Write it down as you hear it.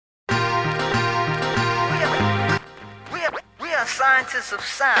scientists of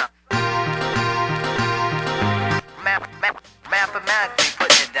sound. Mathematically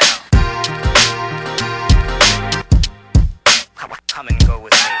putting it down. Come and go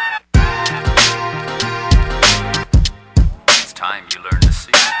with me. It's time you learn to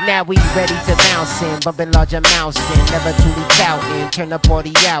see. Now we ready to bounce in, bumping large amounts in, never truly doubting, turn the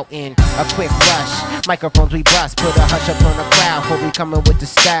party out in a quick rush. Microphones we bust, put a hush up on the crowd, before we coming with the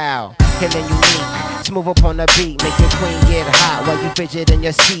style. Killing unique, smooth up on the beat, make your queen get hot while you fidget in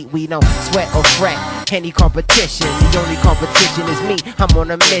your seat. We don't sweat or fret, any competition, the only competition is me. I'm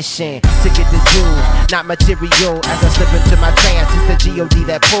on a mission to get the jewels, not material. As I slip into my trance, it's the G-O-D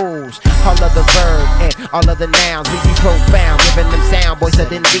that pulls all of the verb and all of the nouns. We be profound, giving them sound boys are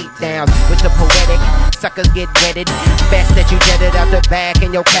then beat downs with the poetic. Suckers get wetted, best that you jet it out the back in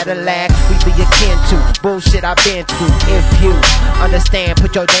your Cadillac. We be akin to bullshit I've been through. If you understand,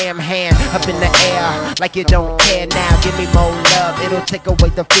 put your damn hand up in the air like you don't care. Now give me more love, it'll take away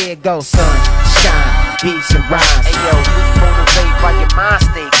the fear. Go sunshine, beats and rhymes. Hey yo, we motivate while your mind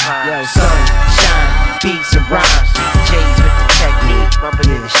stay calm. Yo, sunshine, beats and rhymes. DJs with the technique, bumping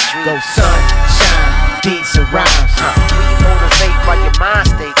in the street. Go sunshine, beats and rhymes. We motivate while your mind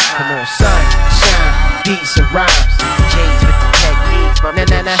stay calm. Come on, sunshine, beats and rhymes. DJs with the technique, bumping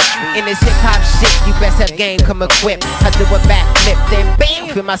in the street. In this hip hop shit, you best have game come equipped. I do a backflip, then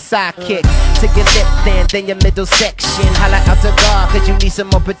bam, feel my sidekick. To your lip, then your middle section. Holla out to God, cause you need some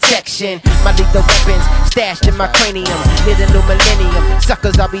more protection. My lethal weapons stashed in my cranium. Near the new millennium,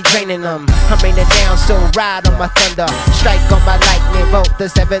 suckers, I'll be draining them. I'm raining down, so ride on my thunder. Strike on my lightning, vote the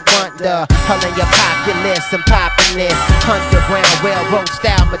seventh wonder. All in your populace, I'm popping this. Underground, railroad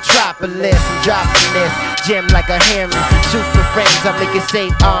style metropolis. I'm dropping this gem like a hymn. Super friends, I make it say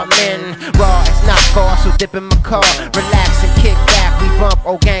amen. Raw, it's not far, so dip in my car. Relax and kick back, we bump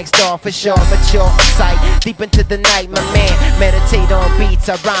old gangstar for sure. Mature sight, deep into the night, my man. Meditate on beats,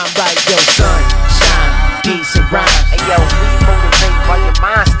 I rhyme right. Yo, sunshine, beats and rhymes. Hey yo, we motivate while your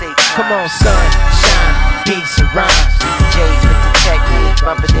mind stay calm. Come on, sunshine, beats and rhymes. DJs with the technique,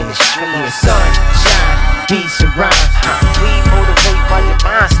 bumping in the street. Sunshine, beats and rhymes. We motivate while your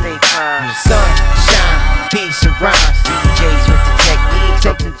mind stay calm. Sunshine, beats and rhymes. DJs with the technique,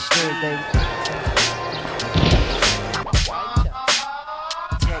 Take to the street, baby.